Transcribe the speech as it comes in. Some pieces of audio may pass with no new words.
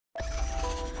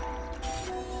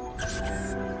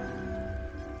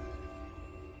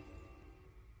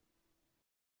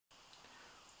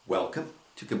Welcome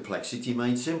to Complexity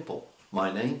Made Simple. My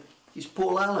name is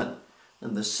Paul Allen,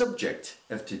 and the subject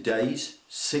of today's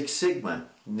Six Sigma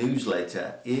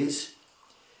newsletter is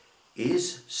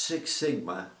Six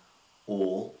Sigma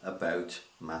all about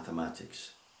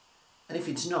mathematics? And if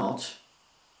it's not,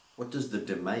 what does the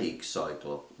DMAIC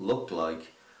cycle look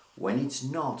like when it's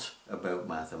not about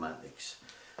mathematics?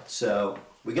 So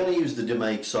we're going to use the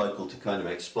DMAIC cycle to kind of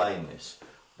explain this,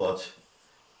 but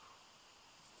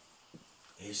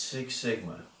is Six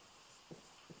Sigma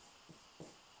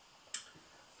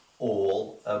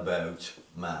all about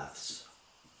maths?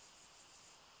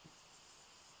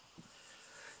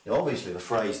 Now obviously the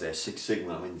phrase there, Six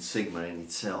Sigma, I mean Sigma in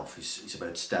itself is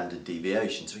about standard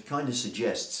deviation, so it kind of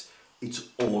suggests it's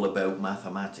all about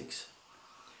mathematics.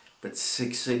 But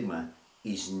Six Sigma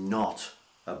is not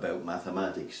about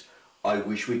mathematics. I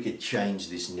wish we could change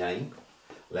this name.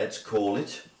 Let's call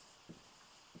it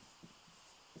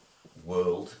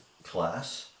World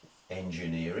Class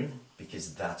Engineering,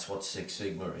 because that's what Six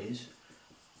Sigma is.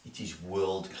 It is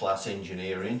world class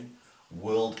engineering,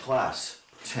 world class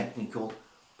technical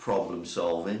problem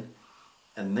solving,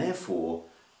 and therefore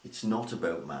it's not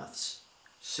about maths.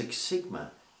 Six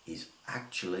Sigma is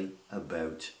actually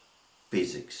about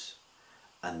physics,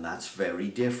 and that's very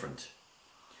different.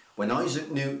 When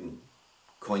Isaac Newton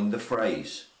coined the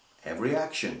phrase, every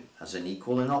action has an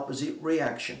equal and opposite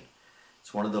reaction,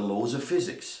 it's one of the laws of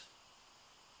physics.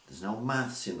 There's no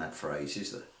maths in that phrase,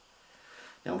 is there?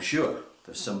 Now I'm sure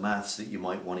there's some maths that you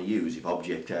might want to use. If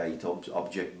object A to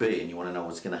object B and you want to know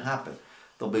what's going to happen,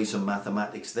 there'll be some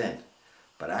mathematics then.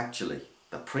 But actually,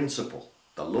 the principle,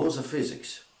 the laws of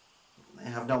physics, they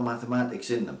have no mathematics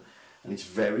in them. And it's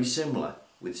very similar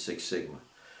with Six Sigma.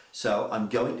 So I'm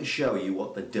going to show you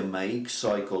what the DMAIC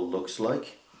cycle looks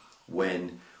like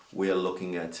when we're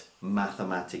looking at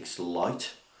mathematics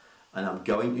light. And I'm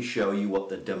going to show you what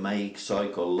the DMAIC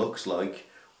cycle looks like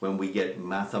when we get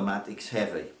mathematics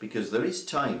heavy, because there is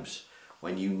times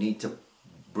when you need to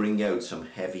bring out some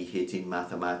heavy hitting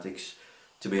mathematics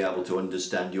to be able to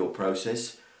understand your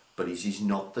process, but it is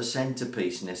not the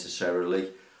centerpiece necessarily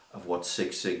of what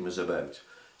Six Sigma is about.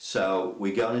 So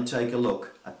we're going to take a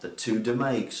look at the two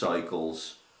DMAIC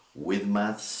cycles with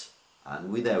maths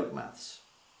and without maths.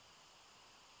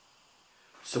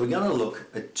 So we're going to look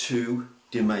at two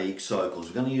DMAIC cycles.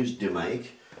 We're going to use DMAIC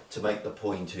to make the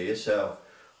point here. So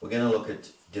we're going to look at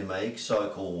DMAIC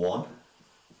cycle 1,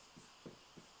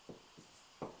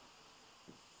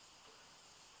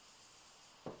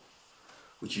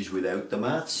 which is without the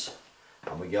maths,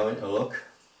 and we're going to look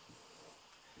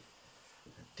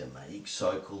at DMAIC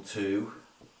cycle 2,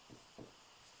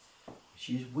 which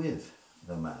is with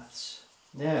the maths.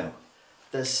 Now,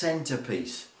 the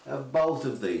centerpiece of both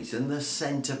of these and the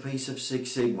centerpiece of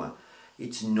Six Sigma,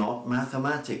 it's not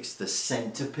mathematics. The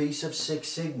centerpiece of Six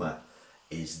Sigma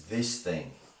is this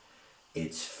thing.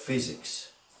 It's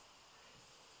physics.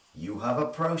 You have a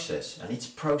process, and it's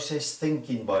process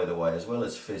thinking, by the way, as well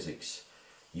as physics.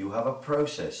 You have a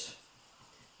process.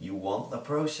 You want the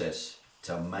process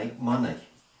to make money.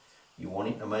 You want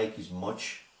it to make as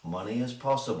much money as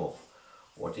possible.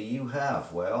 What do you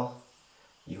have? Well,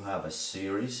 you have a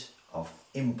series of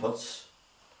inputs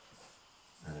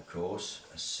and of course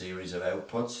a series of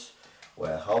outputs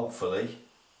where hopefully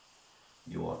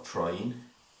you are trying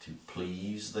to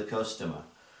please the customer.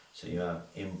 So you have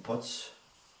inputs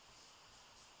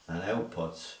and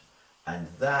outputs, and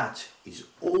that is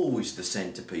always the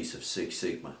centerpiece of Six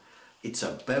Sigma. It's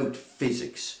about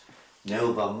physics.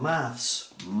 Now the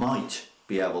maths might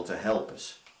be able to help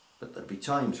us, but there'll be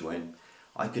times when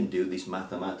I can do this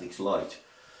mathematics light.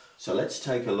 So let's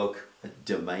take a look at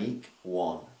DMAIC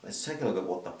 1. Let's take a look at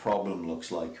what the problem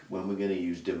looks like when we're going to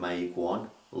use DMAIC 1,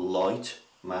 light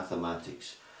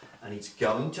mathematics. And it's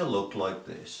going to look like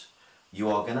this.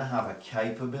 You are going to have a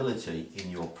capability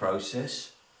in your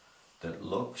process that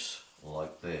looks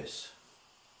like this.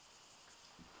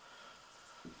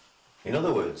 In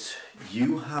other words,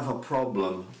 you have a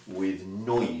problem with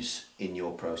noise in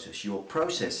your process. Your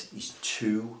process is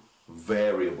too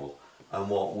variable. And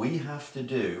what we have to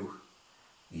do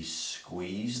is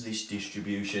squeeze this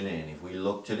distribution in. If we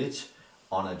looked at it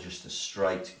on just a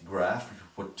straight graph, if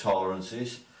we put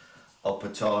tolerances, upper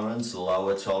tolerance,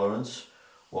 lower tolerance,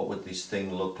 what would this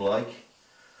thing look like?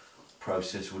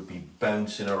 Process would be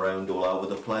bouncing around all over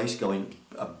the place, going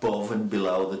above and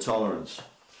below the tolerance.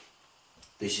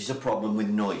 This is a problem with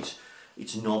noise.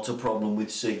 It's not a problem with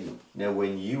signal. Now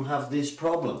when you have this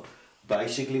problem,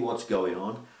 basically what's going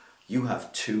on, you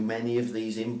have too many of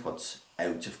these inputs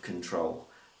out of control.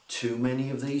 Too many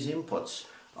of these inputs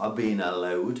are being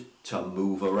allowed to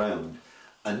move around.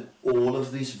 And all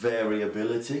of this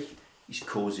variability is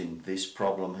causing this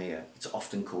problem here. It's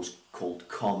often called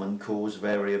common cause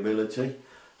variability.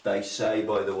 They say,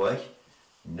 by the way,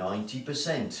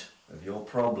 90% of your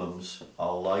problems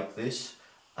are like this,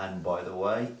 and by the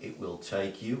way, it will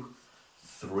take you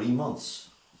 3 months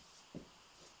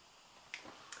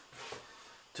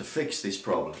to fix this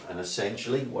problem. And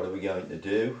essentially, what are we going to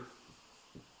do?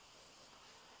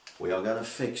 We are going to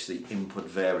fix the input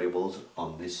variables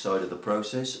on this side of the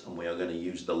process, and we are going to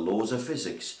use the laws of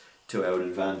physics to our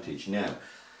advantage. Now,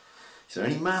 is there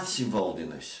any maths involved in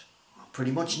this?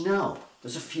 Pretty much no.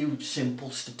 There's a few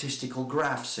simple statistical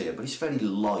graphs here, but it's very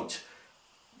light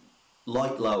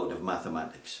load of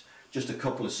mathematics. Just a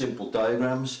couple of simple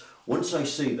diagrams. Once I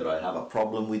see that I have a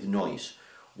problem with noise,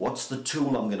 what's the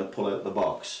tool I'm going to pull out the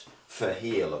box? For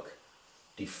here, look.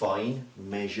 Define,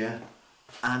 measure,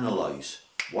 analyse.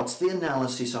 What's the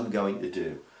analysis I'm going to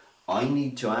do? I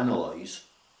need to analyse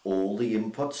all the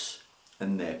inputs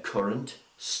and their current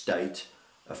state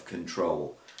of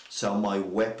control. So my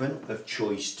weapon of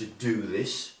choice to do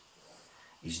this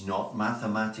is not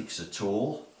mathematics at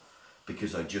all,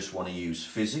 because I just want to use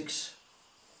physics.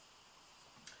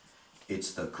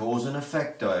 It's the cause and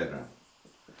effect diagram.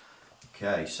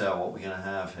 Okay, so what we're going to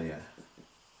have here,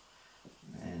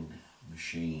 then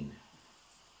machine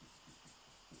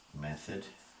method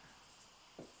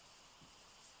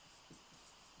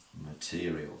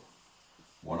material.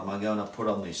 What am I going to put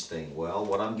on this thing? Well,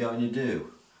 what I'm going to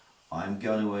do, I'm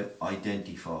going to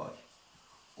identify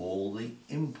all the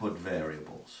input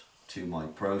variables to my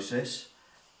process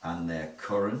and their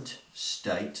current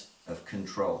state of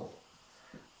control.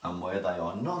 And where they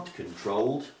are not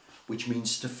controlled, which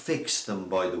means to fix them,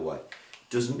 by the way,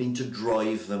 doesn't mean to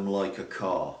drive them like a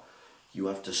car. You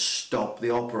have to stop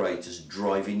the operators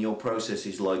driving your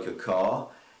processes like a car,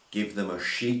 give them a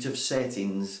sheet of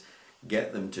settings,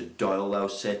 get them to dial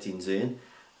those settings in,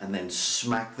 and then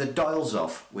smack the dials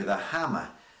off with a hammer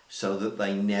so that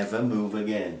they never move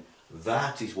again.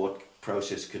 That is what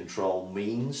process control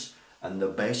means, and the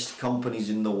best companies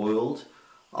in the world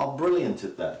are brilliant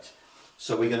at that.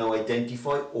 So we're going to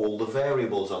identify all the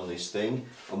variables on this thing,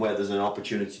 and where there's an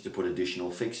opportunity to put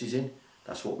additional fixes in,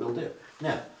 that's what we'll do.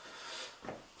 Now,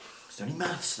 is there any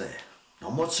maths there?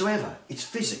 None whatsoever. It's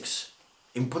physics.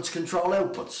 Inputs control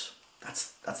outputs.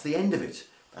 That's the end of it.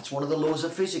 That's one of the laws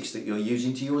of physics that you're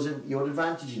using to your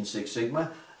advantage in Six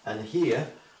Sigma. And here,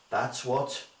 that's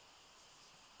what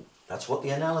the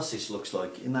analysis looks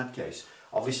like in that case.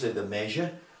 Obviously the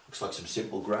measure looks like some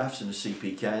simple graphs and a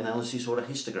CPK analysis or a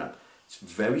histogram. It's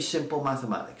very simple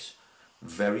mathematics.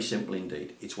 Very simple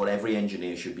indeed. It's what every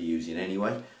engineer should be using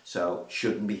anyway, so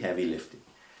shouldn't be heavy lifting.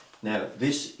 Now,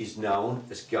 this is known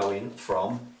as going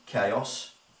from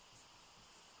chaos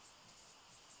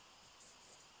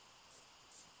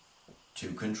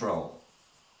to control.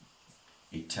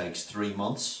 It takes 3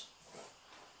 months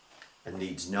and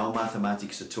needs no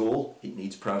mathematics at all. It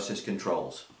needs process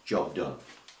controls. Job done.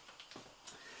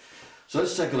 So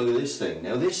let's take a look at this thing.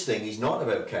 Now, this thing is not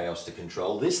about chaos to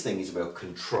control. This thing is about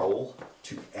control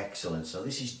to excellence. So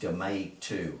this is DMAIC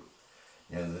 2.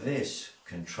 Now this,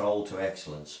 control to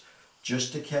excellence.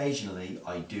 Just occasionally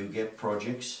I do get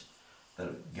projects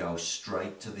that go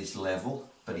straight to this level,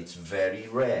 but it's very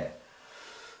rare.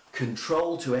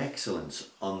 Control to excellence,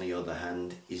 on the other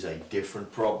hand, is a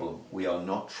different problem. We are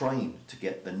not trying to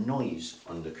get the noise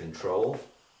under control.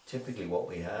 Typically what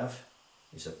we have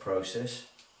is a process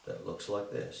that looks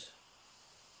like this.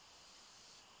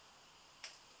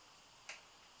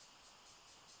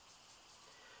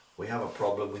 We have a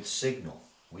problem with signal.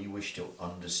 We wish to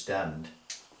understand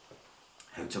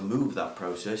how to move that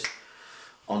process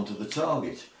onto the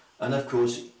target. And of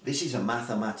course, this is a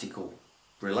mathematical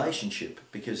relationship,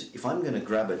 because if I'm going to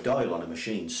grab a dial on a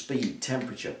machine, speed,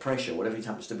 temperature, pressure, whatever it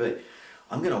happens to be,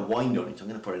 I'm going to wind on it. I'm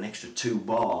going to put an extra 2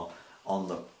 bar on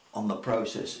the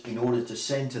process in order to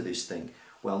center this thing.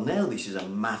 Well, now this is a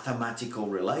mathematical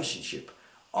relationship.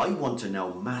 I want to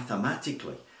know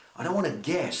mathematically. I don't want to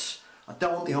guess. I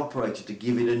don't want the operator to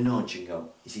give it a nudge and go,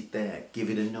 is it there?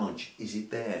 Give it a nudge. Is it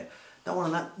there? Don't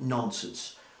want that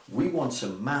nonsense. We want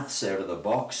some maths out of the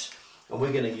box, and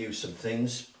we're going to use some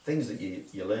things that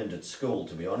you learned at school,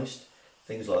 to be honest.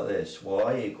 Things like this.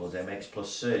 Y equals mx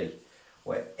plus c,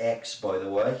 where x, by the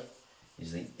way,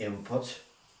 is the input,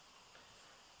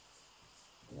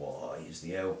 y is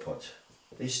the output.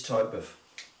 This type of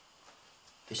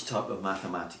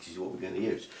mathematics is what we're going to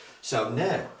use. So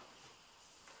now,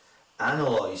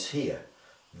 analyse here.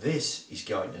 This is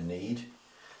going to need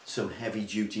some heavy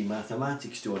duty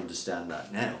mathematics to understand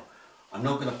that. Now, I'm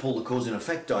not going to pull the cause and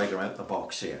effect diagram out the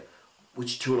box here.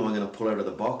 Which tool am I going to pull out of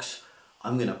the box?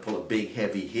 I'm going to pull a big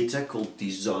heavy hitter called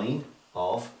design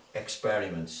of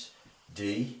experiments,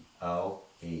 DOE,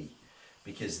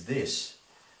 because this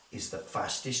is the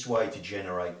fastest way to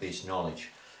generate this knowledge.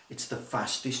 It's the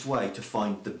fastest way to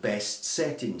find the best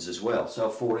settings as well. So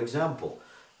for example,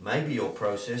 maybe your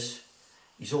process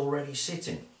is already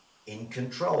sitting in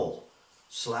control,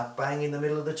 slap bang in the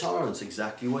middle of the tolerance,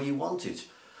 exactly where you want it.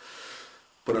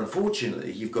 But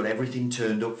unfortunately, you've got everything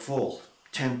turned up full.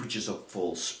 Temperatures up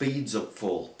full, speeds up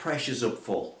full, pressures up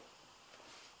full.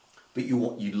 But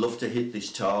you'd love to hit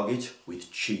this target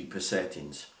with cheaper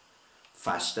settings.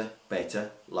 Faster,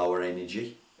 better, lower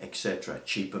energy, etc.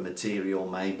 Cheaper material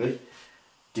maybe.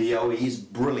 DOE is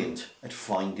brilliant at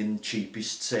finding the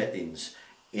cheapest settings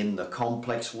in the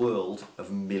complex world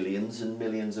of millions and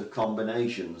millions of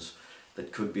combinations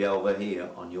that could be over here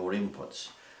on your inputs.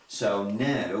 So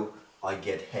now I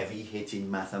get heavy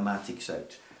hitting mathematics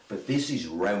out. But this is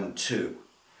round 2.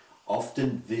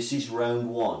 Often this is round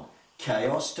 1.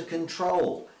 Chaos to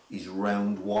control is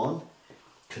round 1.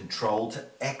 Control to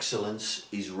excellence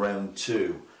is round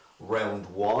 2. Round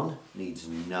 1 needs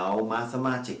no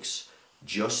mathematics,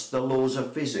 just the laws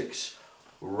of physics.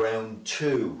 Round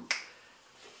 2,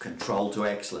 control to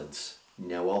excellence.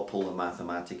 Now I'll pull the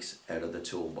mathematics out of the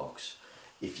toolbox.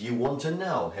 If you want to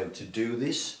know how to do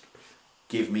this,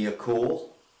 give me a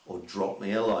call or drop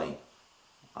me a line.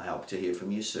 I hope to hear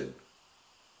from you soon.